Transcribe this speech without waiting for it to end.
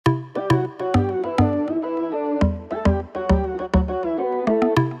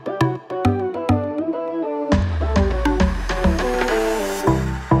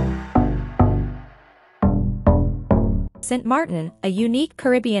Saint Martin, a unique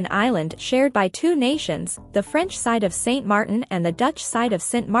Caribbean island shared by two nations. The French side of Saint Martin and the Dutch side of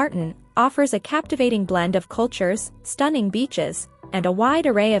Saint Martin offers a captivating blend of cultures, stunning beaches, and a wide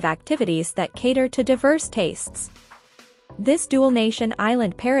array of activities that cater to diverse tastes. This dual-nation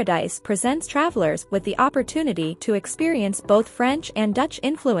island paradise presents travelers with the opportunity to experience both French and Dutch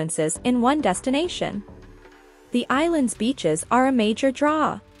influences in one destination. The island's beaches are a major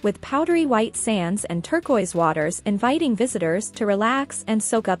draw, with powdery white sands and turquoise waters inviting visitors to relax and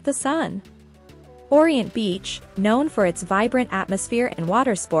soak up the sun. Orient Beach, known for its vibrant atmosphere and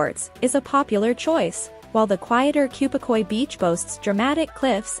water sports, is a popular choice, while the quieter Cupicoy Beach boasts dramatic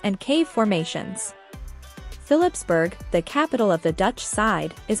cliffs and cave formations. Philipsburg, the capital of the Dutch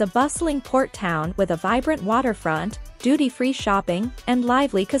side, is a bustling port town with a vibrant waterfront, duty-free shopping, and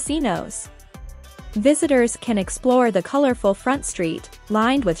lively casinos. Visitors can explore the colorful front street,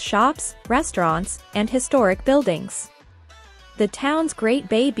 lined with shops, restaurants, and historic buildings. The town's Great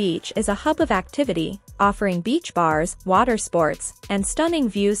Bay Beach is a hub of activity, offering beach bars, water sports, and stunning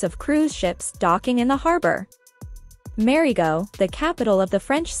views of cruise ships docking in the harbor. Marigot, the capital of the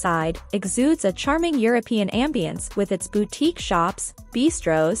French side, exudes a charming European ambience with its boutique shops,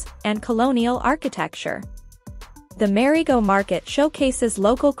 bistros, and colonial architecture. The Marigot market showcases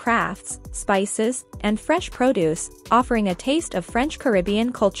local crafts, spices, and fresh produce, offering a taste of French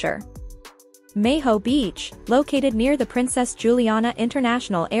Caribbean culture. Maho Beach, located near the Princess Juliana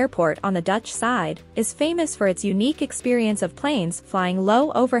International Airport on the Dutch side, is famous for its unique experience of planes flying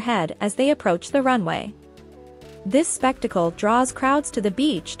low overhead as they approach the runway. This spectacle draws crowds to the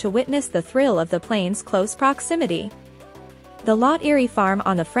beach to witness the thrill of the plane's close proximity. The Lot Erie Farm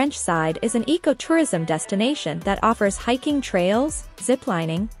on the French side is an ecotourism destination that offers hiking trails,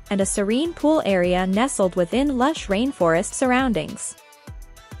 ziplining, and a serene pool area nestled within lush rainforest surroundings.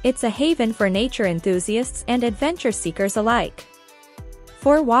 It's a haven for nature enthusiasts and adventure seekers alike.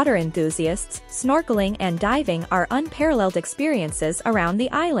 For water enthusiasts, snorkeling and diving are unparalleled experiences around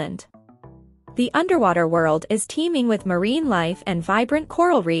the island. The underwater world is teeming with marine life and vibrant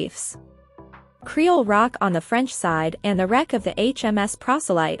coral reefs. Creole Rock on the French side and the wreck of the HMS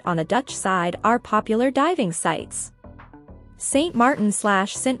Proselyte on the Dutch side are popular diving sites. Saint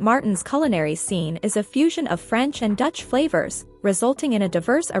Martin's culinary scene is a fusion of French and Dutch flavors, resulting in a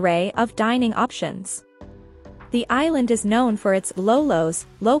diverse array of dining options. The island is known for its lolos,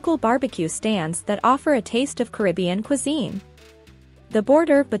 local barbecue stands that offer a taste of Caribbean cuisine. The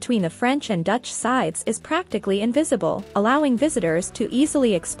border between the French and Dutch sides is practically invisible, allowing visitors to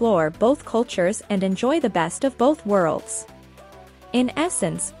easily explore both cultures and enjoy the best of both worlds. In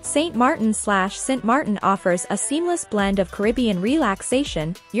essence, Saint Martin offers a seamless blend of Caribbean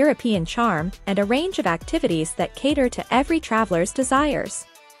relaxation, European charm, and a range of activities that cater to every traveler's desires.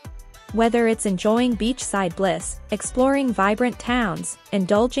 Whether it's enjoying beachside bliss, exploring vibrant towns,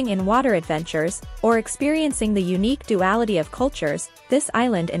 indulging in water adventures, or experiencing the unique duality of cultures, this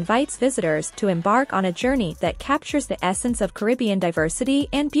island invites visitors to embark on a journey that captures the essence of Caribbean diversity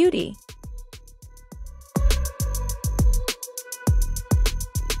and beauty.